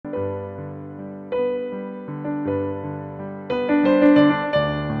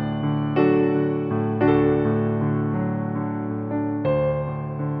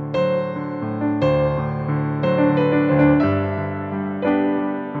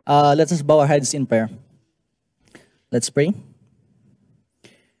Let us bow our heads in prayer. Let's pray.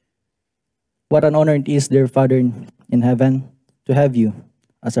 What an honor it is, dear Father in heaven, to have you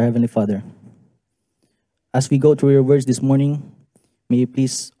as our Heavenly Father. As we go through your words this morning, may you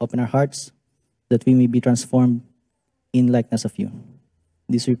please open our hearts that we may be transformed in likeness of you.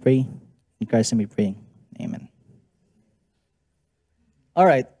 This we pray. In Christ we pray. Amen. All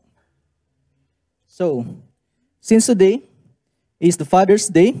right. So, since today is the Father's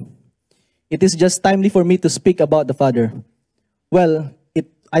Day, it is just timely for me to speak about the Father. Well,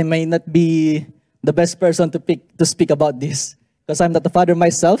 I may not be the best person to speak about this because I'm not the father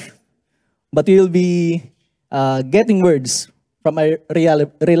myself, but we will be getting words from a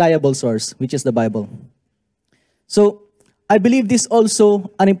reliable source, which is the Bible. So, I believe this is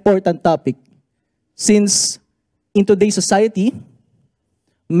also an important topic since in today's society,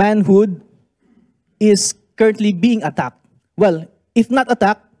 manhood is currently being attacked. Well, if not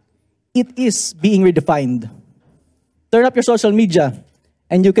attacked, it is being redefined. Turn up your social media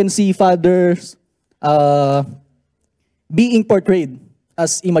and you can see fathers being portrayed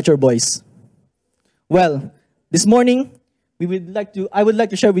as immature boys. Well, this morning, I would like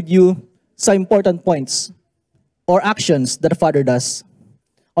to share with you some important points or actions that a father does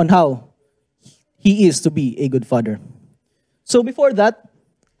on how he is to be a good father. So before that,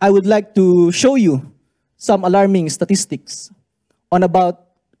 I would like to show you some alarming statistics on about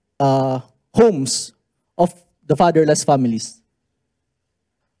homes of the fatherless families.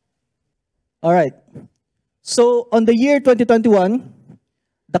 All right. So on the year 2021,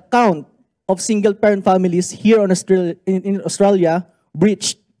 the count of single-parent families here in Australia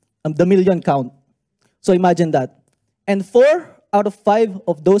breached the million count. So imagine that. And 4 out of 5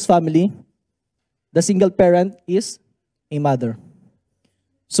 of those families, the single parent is a mother.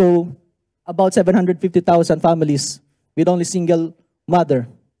 So about 750,000 families with only single mother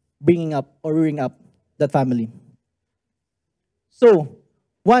bringing up or rearing up that family. So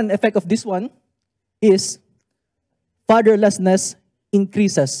one effect of this one is fatherlessness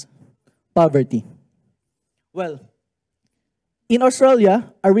increases poverty. Well, in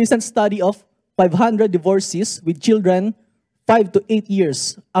Australia, a recent study of 500 divorcees with children 5 to 8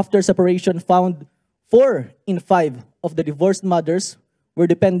 years after separation found 4 in 5 of the divorced mothers were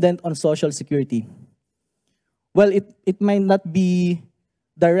dependent on Social Security. Well, it might not be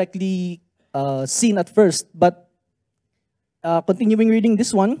directly seen at first, but continuing reading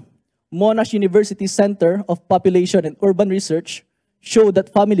this one, Monash University Center of Population and Urban Research showed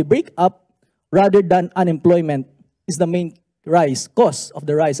that family breakup rather than unemployment is the main cause of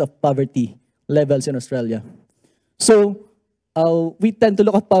the rise of poverty levels in Australia. So we tend to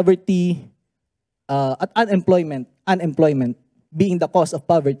look at poverty, at unemployment being the cause of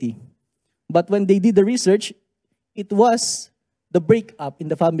poverty. But when they did the research, it was the breakup in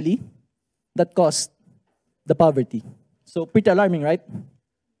the family that caused the poverty. So pretty alarming, right?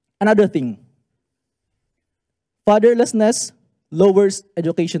 Another thing, fatherlessness lowers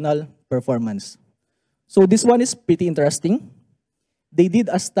educational performance. So this one is pretty interesting. They did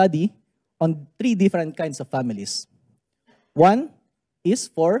a study on 3 different kinds of families. One is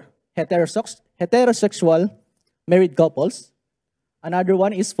for heterosexual married couples. Another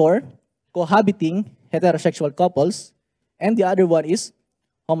one is for cohabiting heterosexual couples. And the other one is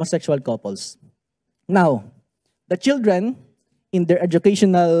homosexual couples. Now, the children in their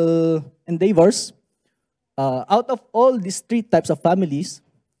educational endeavors, out of all these 3 types of families,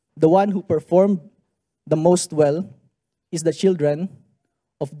 the one who performed the most well is the children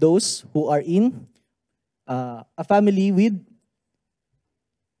of those who are in a family with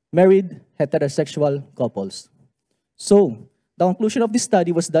married heterosexual couples. So, the conclusion of this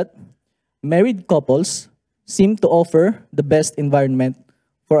study was that married couples seem to offer the best environment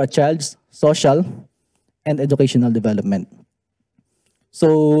for a child's social and educational development.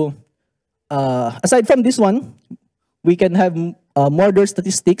 So, aside from this one, we can have more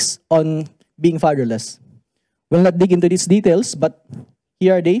statistics on being fatherless. We'll not dig into these details, but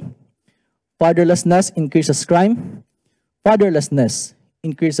here are they. Fatherlessness increases crime. Fatherlessness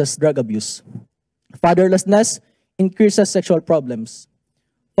increases drug abuse. Fatherlessness increases sexual problems.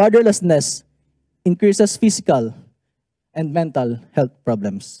 Fatherlessness increases physical and mental health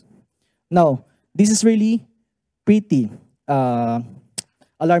problems. Now, this is really pretty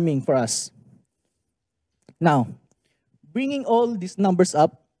alarming for us. Now, bringing all these numbers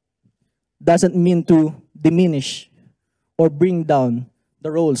up doesn't mean to diminish or bring down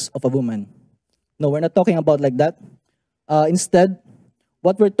the roles of a woman. No, we're not talking about like that. Instead,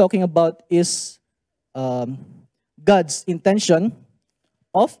 what we're talking about is God's intention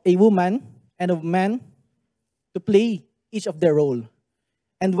of a woman and of man to play each of their role.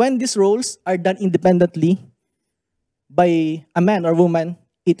 And when these roles are done independently by a man or woman,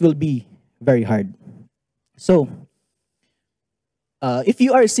 it will be very hard. So, if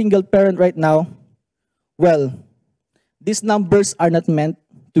you are a single parent right now, well, these numbers are not meant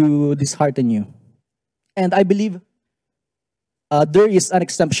to dishearten you. And I believe there is an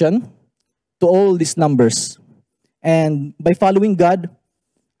exception to all these numbers. And by following God,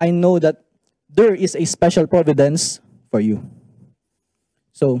 I know that there is a special providence for you.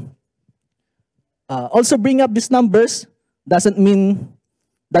 So, also bring up these numbers doesn't mean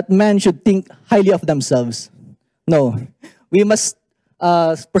that men should think highly of themselves. No, we must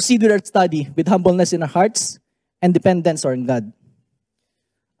proceed with our study with humbleness in our hearts and dependence on God.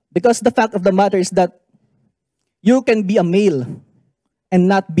 Because the fact of the matter is that you can be a male and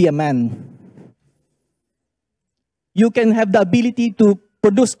not be a man. You can have the ability to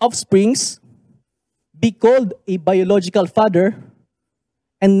produce offsprings, be called a biological father,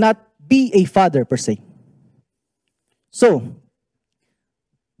 and not be a father per se. So,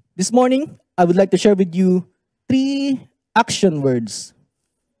 this morning, I would like to share with you 3 action words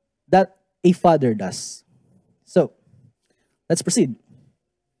that a father does. So, let's proceed.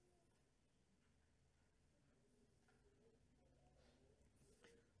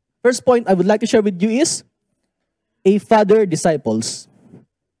 First point I would like to share with you is a father disciples.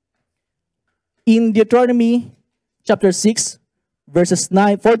 In Deuteronomy chapter 6, verses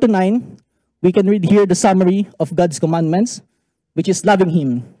 4 to 9, we can read here the summary of God's commandments, which is loving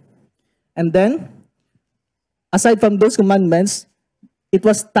Him. And then, aside from those commandments, it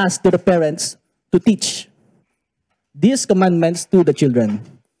was tasked to the parents to teach these commandments to the children.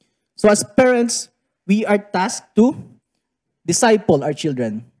 So as parents, we are tasked to disciple our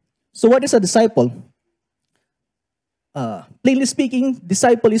children. So what is a disciple? Plainly speaking,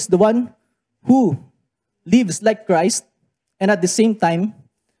 disciple is the one who lives like Christ and at the same time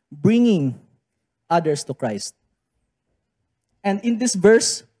bringing others to Christ. And in this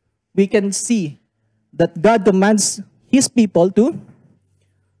verse, we can see that God commands His people to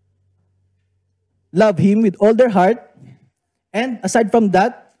love Him with all their heart, and aside from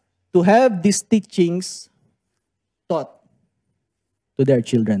that, to have these teachings taught to their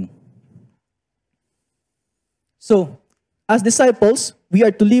children. So, as disciples, we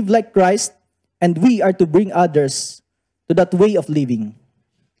are to live like Christ, and we are to bring others to that way of living.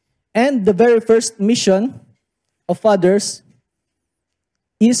 And the very first mission of fathers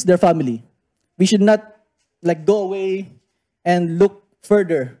is their family. We should not go away and look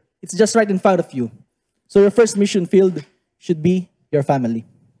further. It's just right in front of you. So your first mission field should be your family.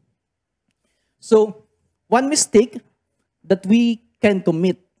 So one mistake that we can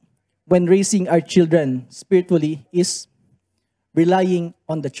commit when raising our children spiritually is relying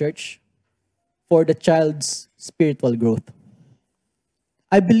on the church for the child's spiritual growth.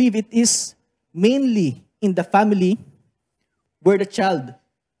 I believe it is mainly in the family where the child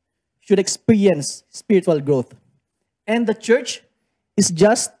should experience spiritual growth. And the church is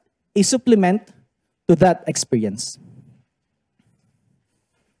just a supplement to that experience.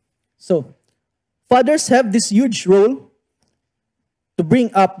 So, fathers have this huge role to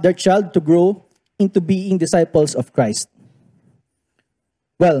bring up their child to grow into being disciples of Christ.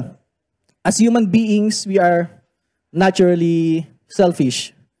 Well, as human beings, we are naturally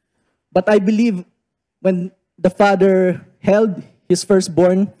selfish. But I believe when the father held his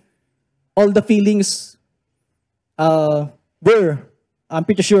firstborn, all the feelings were, I'm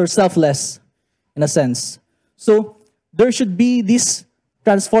pretty sure, selfless in a sense. So there should be this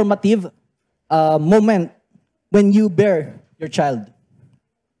transformative moment when you bear your child.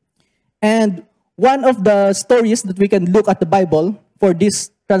 And one of the stories that we can look at the Bible for this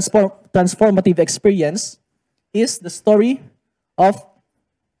transformative experience is the story of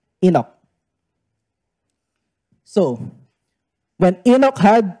Enoch. So, when Enoch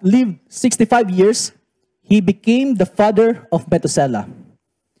had lived 65 years, he became the father of Methuselah.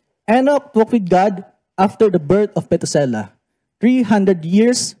 Enoch walked with God after the birth of Methuselah 300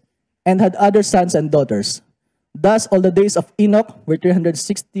 years and had other sons and daughters. Thus, all the days of Enoch were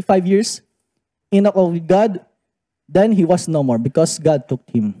 365 years. Enoch walked with God, then he was no more because God took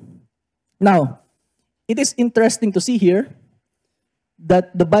him. Now, it is interesting to see here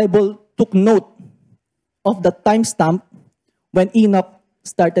that the Bible took note of the timestamp when Enoch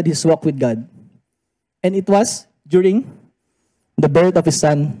started his walk with God. And it was during the birth of his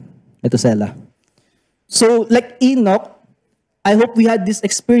son, Methuselah. So, like Enoch, I hope we had this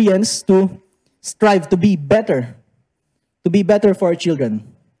experience to strive to be better for our children,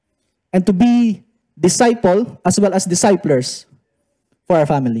 and to be disciple as well as disciplers for our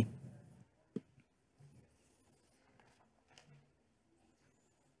family.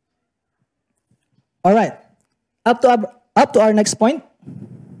 All right. Up to our next point.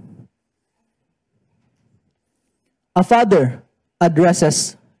 A father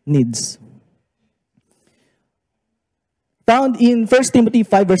addresses needs. Found in 1 Timothy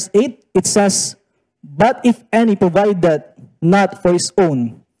 5 verse 8, it says, "But if any provided not for his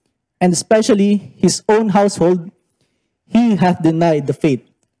own, and especially his own household, he hath denied the faith,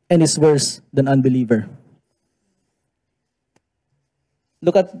 and is worse than unbeliever."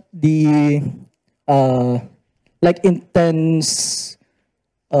 Look at the intense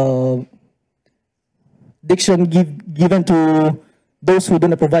diction given to those who do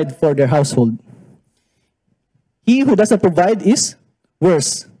not provide for their household. He who doesn't provide is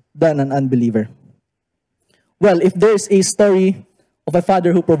worse than an unbeliever. Well, if there's a story of a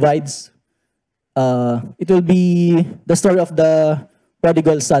father who provides, it will be the story of the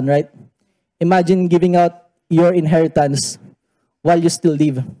prodigal son, right? Imagine giving out your inheritance while you still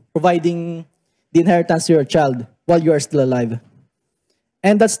live, providing the inheritance to your child while you are still alive.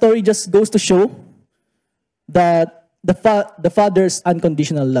 And that story just goes to show that the father's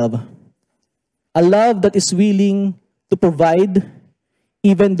unconditional love. A love that is willing to provide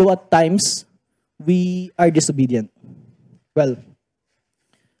even though at times we are disobedient. Well,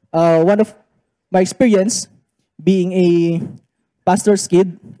 one of my experience being a pastor's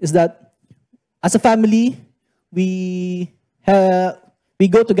kid is that as a family, we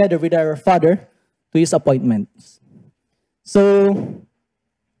go together with our father to his appointments. So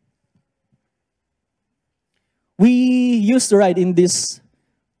we used to ride in this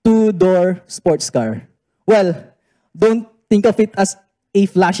two-door sports car. Well, don't think of it as a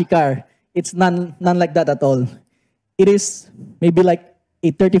flashy car. It's none like that at all. It is maybe like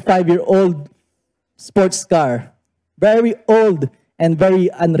a 35-year-old sports car. Very old and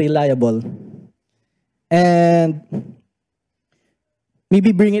very unreliable. And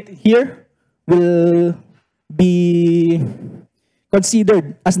maybe bring it here will be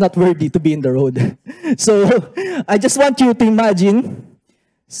considered as not worthy to be in the road. So I just want you to imagine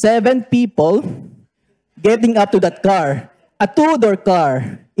 7 people getting up to that car, a two-door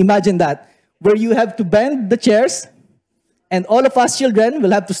car. Imagine that, where you have to bend the chairs, and all of us children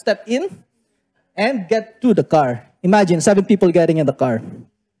will have to step in and get to the car. Imagine 7 people getting in the car.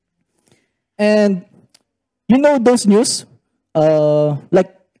 And you know those news,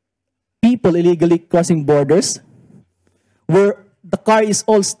 like people illegally crossing borders, where the car is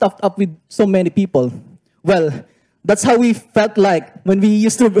all stuffed up with so many people. Well, that's how we felt like when we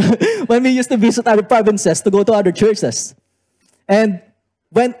used to visit other provinces to go to other churches. And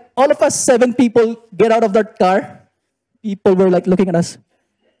when all of us 7 people get out of that car, people were like looking at us,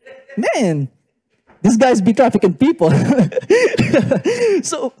 "Man, these guys be trafficking people."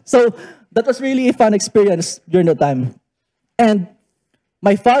 So that was really a fun experience during the time. And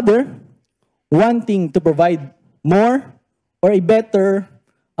my father, wanting to provide more or a better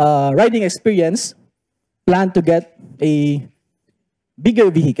riding experience, planned to get a bigger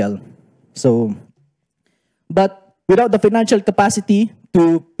vehicle. But without the financial capacity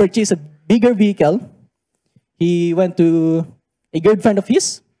to purchase a bigger vehicle, he went to a good friend of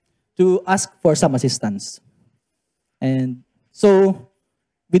his to ask for some assistance. And so,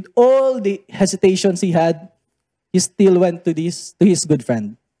 with all the hesitations he had, he still went to his good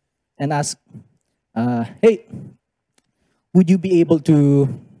friend and asked, "Hey, would you be able to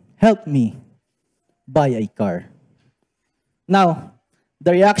help me buy a car?" Now,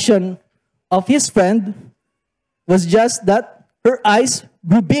 the reaction of his friend was just that her eyes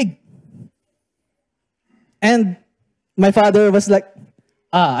grew big. And my father was like,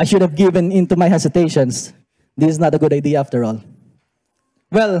 I should have given in to my hesitations. This is not a good idea after all.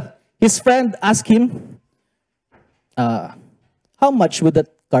 Well, his friend asked him, how much would that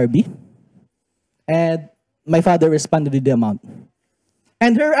car be? And my father responded with the amount.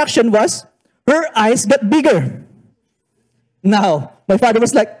 And her reaction was, her eyes got bigger. Now, my father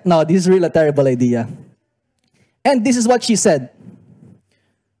was like, no, this is really a terrible idea. And this is what she said.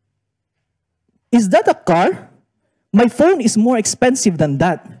 "Is that a car? My phone is more expensive than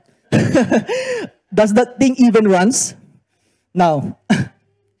that." Does that thing even runs? Now,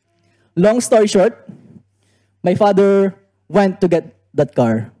 long story short, my father went to get that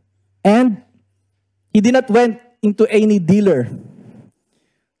car. And he did not went into any dealer.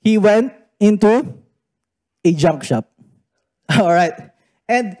 He went into a junk shop. All right.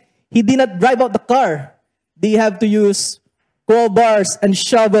 And he did not drive out the car. They have to use crowbars and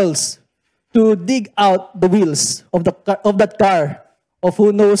shovels to dig out the wheels of that car, of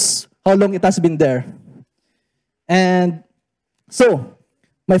who knows how long it has been there. And so,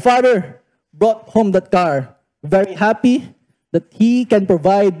 my father brought home that car, very happy that he can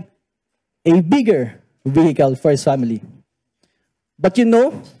provide a bigger vehicle for his family. But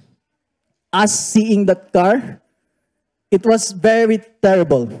us seeing that car, it was very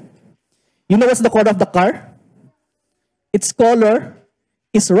terrible. You know what's the color of the car? Its color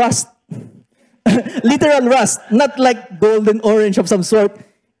is rust. Literal rust, not like golden orange of some sort.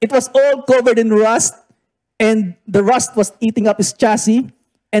 It was all covered in rust, and the rust was eating up its chassis,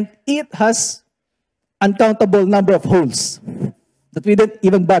 and it has uncountable number of holes that we didn't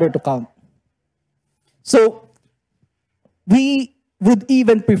even bother to count. So we would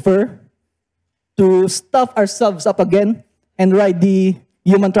even prefer to stuff ourselves up again and ride the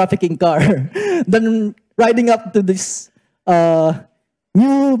human trafficking car than riding up to this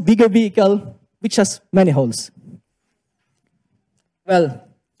new, bigger vehicle which has many holes. Well,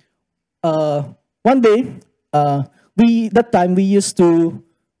 one day, that time we used to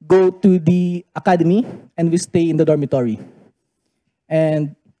go to the academy and we stay in the dormitory.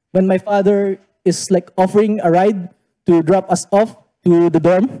 And when my father is like offering a ride to drop us off to the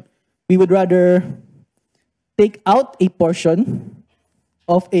dorm, we would rather take out a portion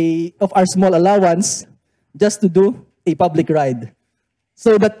of our small allowance just to do a public ride,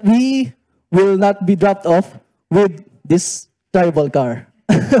 so that we will not be dropped off with this terrible car.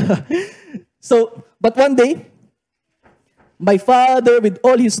 But one day, my father, with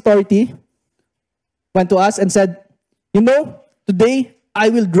all his authority, went to us and said, today I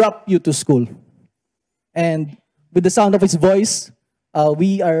will drop you to school. And with the sound of his voice,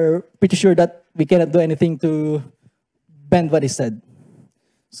 we are pretty sure that we cannot do anything to bend what he said.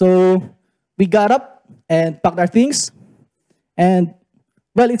 So we got up and packed our things. And,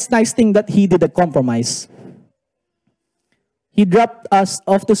 well, it's a nice thing that he did a compromise. He dropped us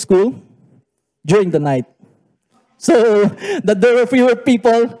off to school during the night, so that there were fewer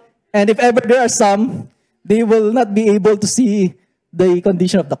people, and if ever there are some, they will not be able to see the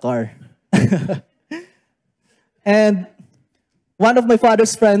condition of the car. And one of my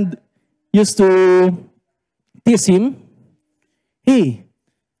father's friend used to tease him, "Hey,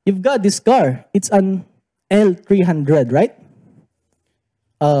 you've got this car. It's an L300, right?"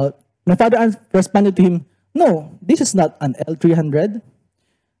 My father responded to him, "No, this is not an L300.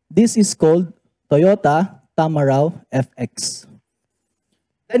 This is called Toyota Tamaraw FX."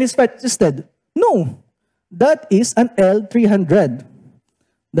 Then his friend insisted, "No, that is an L300.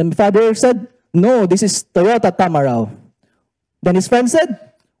 Then my father said, "No, this is Toyota Tamaraw." Then his friend said,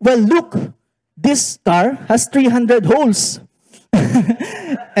 "Well, look, this car has 300 holes."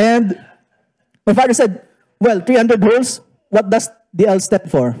 And my father said, "Well, 300 holes, what does the L stand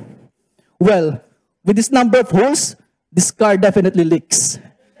for?" "Well, with this number of holes, this car definitely leaks.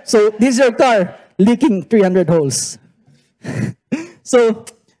 So this is your car leaking 300 holes." So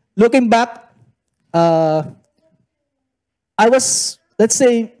looking back, I was, let's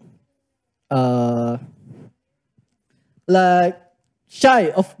say, like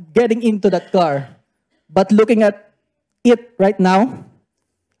shy of getting into that car. But looking at it right now,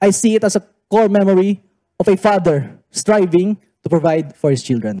 I see it as a core memory of a father striving to provide for his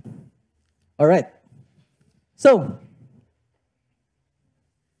children. All right. So,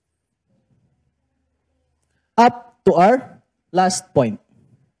 up to our last point.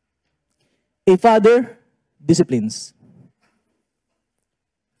 A father disciplines.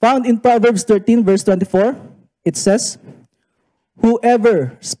 Found in Proverbs 13, verse 24, it says,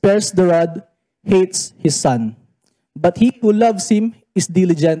 "Whoever spares the rod hates his son, but he who loves him is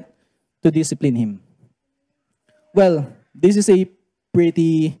diligent to discipline him." Well, this is a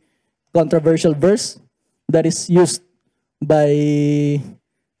pretty controversial verse that is used by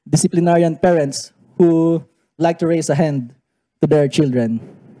disciplinarian parents who like to raise a hand to their children.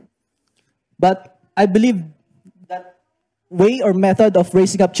 But I believe that way or method of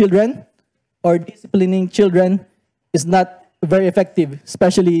raising up children or disciplining children is not very effective,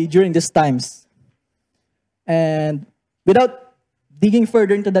 especially during these times. And without digging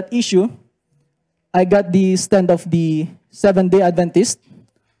further into that issue, I got the stand of the Seventh-day Adventist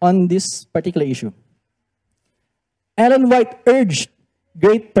on this particular issue. Ellen White urged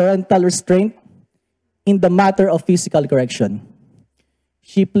great parental restraint in the matter of physical correction.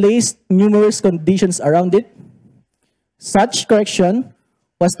 She placed numerous conditions around it. Such correction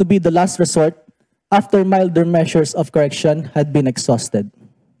was to be the last resort after milder measures of correction had been exhausted.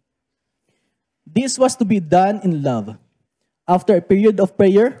 This was to be done in love, after a period of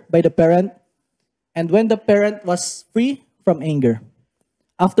prayer by the parent, and when the parent was free from anger.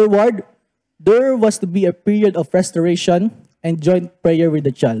 Afterward, there was to be a period of restoration and joint prayer with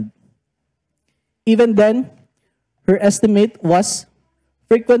the child. Even then, her estimate was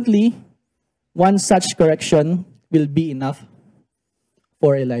frequently one such correction will be enough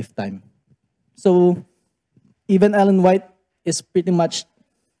for a lifetime. So even Ellen White is pretty much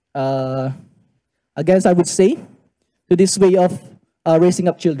against, I would say, to this way of raising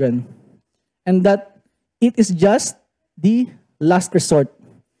up children. And that it is just the last resort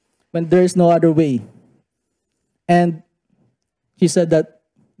when there is no other way. And she said that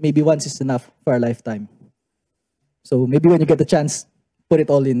maybe once is enough for a lifetime. So maybe when you get the chance, put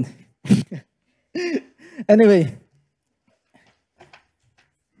it all in. Anyway.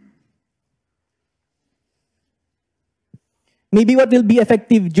 Maybe what will be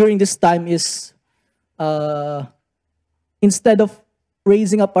effective during this time is instead of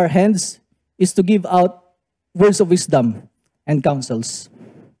raising up our hands, is to give out words of wisdom and counsels.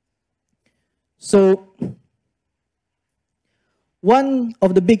 So, one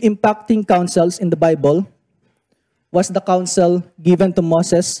of the big impacting counsels in the Bible was the counsel given to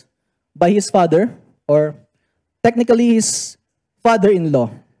Moses by his father, or technically his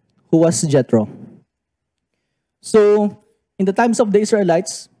father-in-law, who was Jethro. So, in the times of the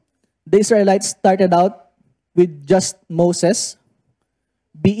Israelites started out with just Moses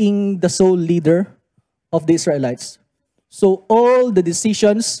being the sole leader of the Israelites. So all the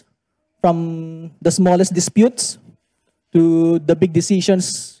decisions, from the smallest disputes to the big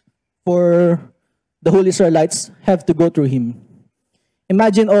decisions for the whole Israelites, have to go through him.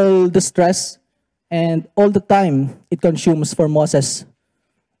 Imagine all the stress and all the time it consumes for Moses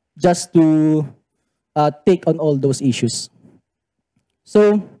just to take on all those issues.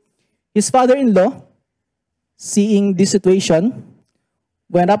 So his father-in-law, seeing this situation,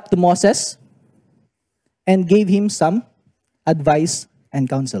 went up to Moses and gave him some advice and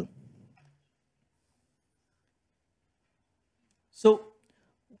counsel. So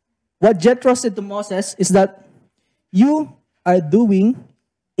what Jethro said to Moses is that you are doing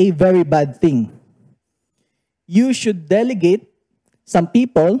a very bad thing. You should delegate some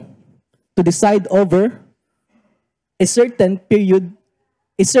people to decide over a certain period,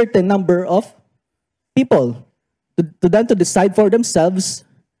 a certain number of people, to them to decide for themselves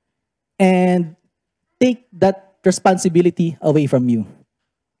and take that responsibility away from you.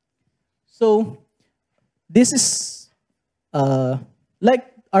 So this is like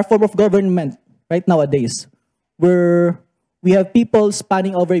our form of government right nowadays, where we have people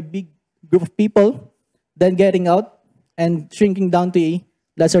spanning over a big group of people, then getting out and shrinking down to a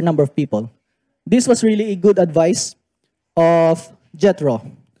lesser number of people. This was really a good advice of Jethro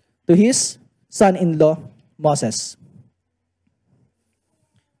to his son-in-law, Moses.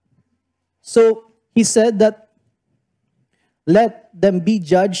 So he said that let them be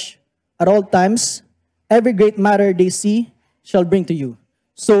judged at all times. Every great matter they see shall bring to you.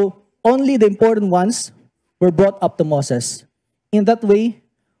 So only the important ones were brought up to Moses. In that way,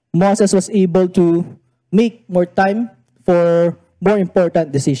 Moses was able to make more time for more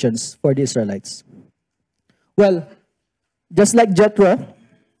important decisions for the Israelites. Well, just like Jethro,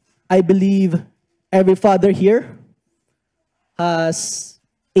 I believe every father here has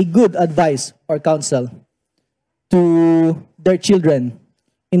a good advice or counsel to their children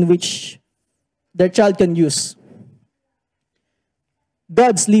in which their child can use.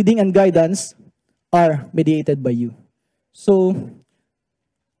 God's leading and guidance are mediated by you. So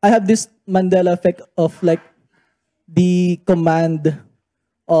I have this Mandela effect of like the command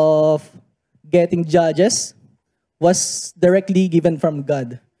of getting judges was directly given from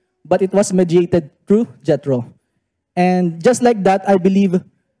God, but it was mediated through Jethro. And just like that, I believe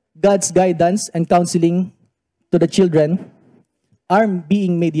God's guidance and counseling to the children are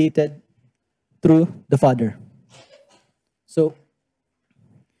being mediated through the Father. So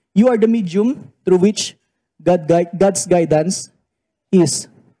you are the medium through which God's guidance is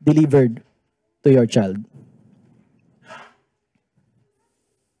delivered to your child.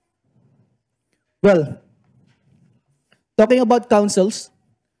 Well, talking about counsels,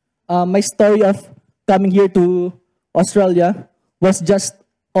 my story of coming here to Australia was just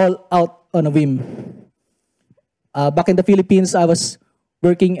all out on a whim. Back in the Philippines, I was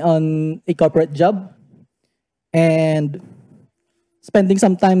working on a corporate job and spending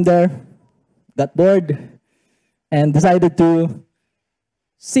some time there, got bored, and decided to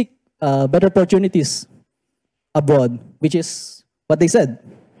seek better opportunities abroad, which is what they said.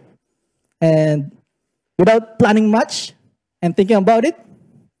 And without planning much and thinking about it,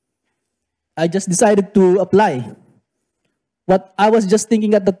 I just decided to apply. What I was just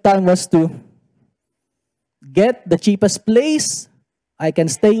thinking at the time was to get the cheapest place I can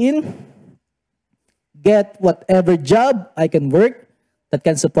stay in, get whatever job I can work that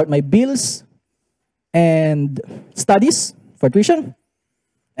can support my bills and studies for tuition,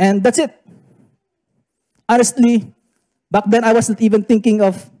 and that's it. Honestly, back then I wasn't even thinking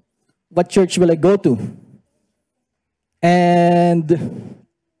of what church will I go to? And,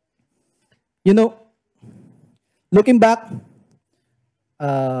 you know, looking back,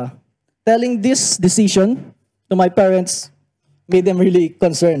 telling this decision to my parents made them really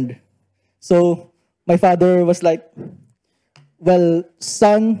concerned. So my father was like, well,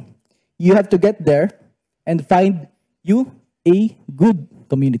 son, you have to get there and find you a good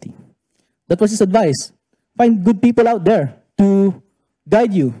community. That was his advice. Find good people out there to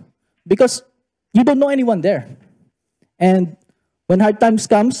guide you because you don't know anyone there. And when hard times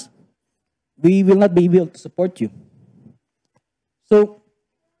comes, we will not be able to support you. So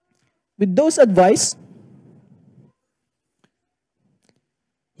with those advice,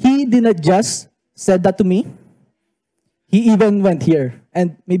 he did not just said that to me. He even went here.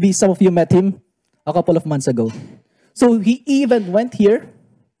 And maybe some of you met him a couple of months ago. So he even went here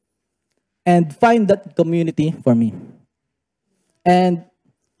and find that community for me. And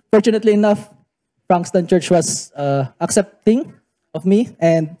fortunately enough, Frankston Church was accepting of me.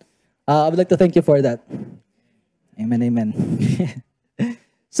 And I would like to thank you for that. Amen, amen.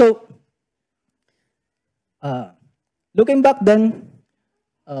 So, looking back then,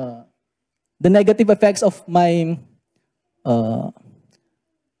 the negative effects of my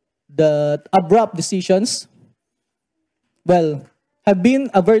the abrupt decisions, well, have been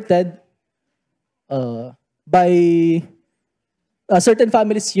averted by certain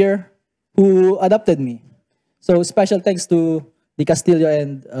families here who adopted me. So special thanks to the Castillo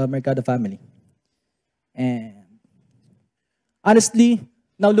and Mercado family. And honestly,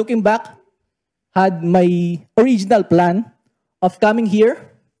 now looking back, had my original plan of coming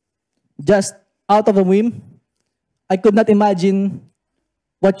here just out of a whim. I could not imagine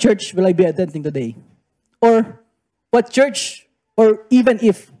what church will I be attending today, or what church, or even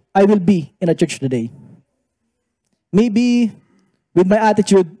if I will be in a church today. Maybe with my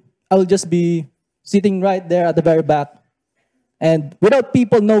attitude, I will just be sitting right there at the very back, and without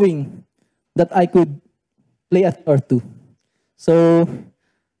people knowing that I could play a thing or two. So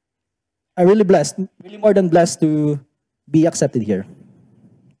I'm really blessed, really more than blessed to be accepted here.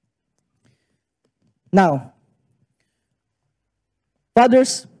 Now,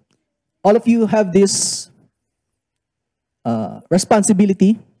 fathers, all of you have this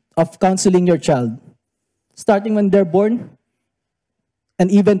responsibility of counseling your child, starting when they're born and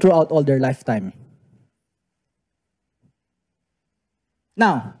even throughout all their lifetime.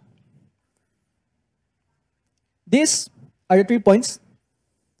 Now, these are the 3 points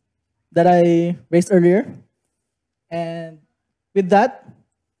that I raised earlier. And with that,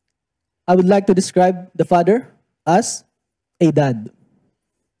 I would like to describe the father as a dad.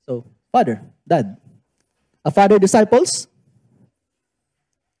 So, father, dad. A father disciples.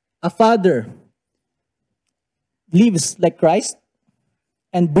 A father lives like Christ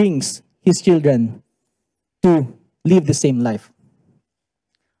and brings his children to live the same life.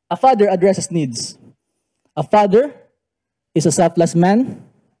 A father addresses needs. A father is a selfless man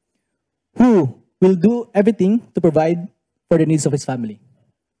who will do everything to provide for the needs of his family.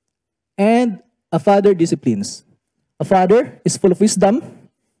 And a father disciplines. A father is full of wisdom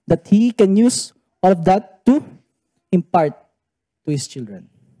that he can use all of that to impart to his children.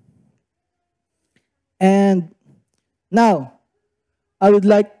 And now,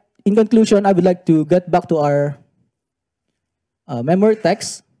 in conclusion, I would like to get back to our memory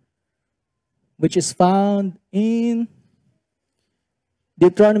text, which is found in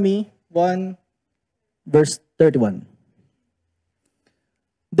Deuteronomy 1, verse 31.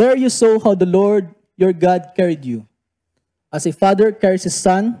 There you saw how the Lord your God carried you, as a father carries his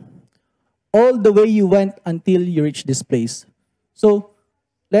son, all the way you went until you reached this place. So,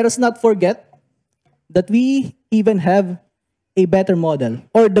 let us not forget that we even have a better model,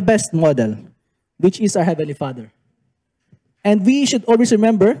 or the best model, which is our Heavenly Father. And we should always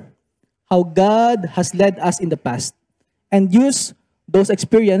remember how God has led us in the past and use those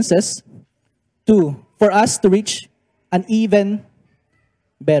experiences for us to reach an even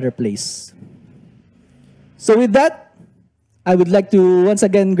better place. So with that, I would like to once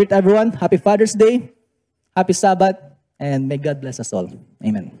again greet everyone. Happy Father's Day, happy Sabbath, and may God bless us all.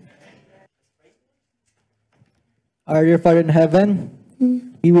 Amen. Our dear Father in heaven,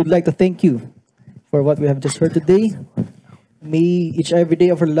 we would like to thank you for what we have just heard today. May each every day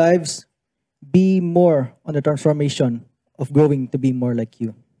of our lives be more on the transformation of growing to be more like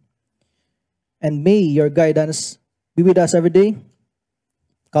you. And may your guidance be with us every day.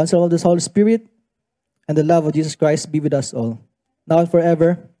 Counsel of the Holy Spirit and the love of Jesus Christ be with us all, now and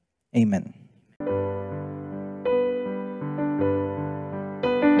forever. Amen.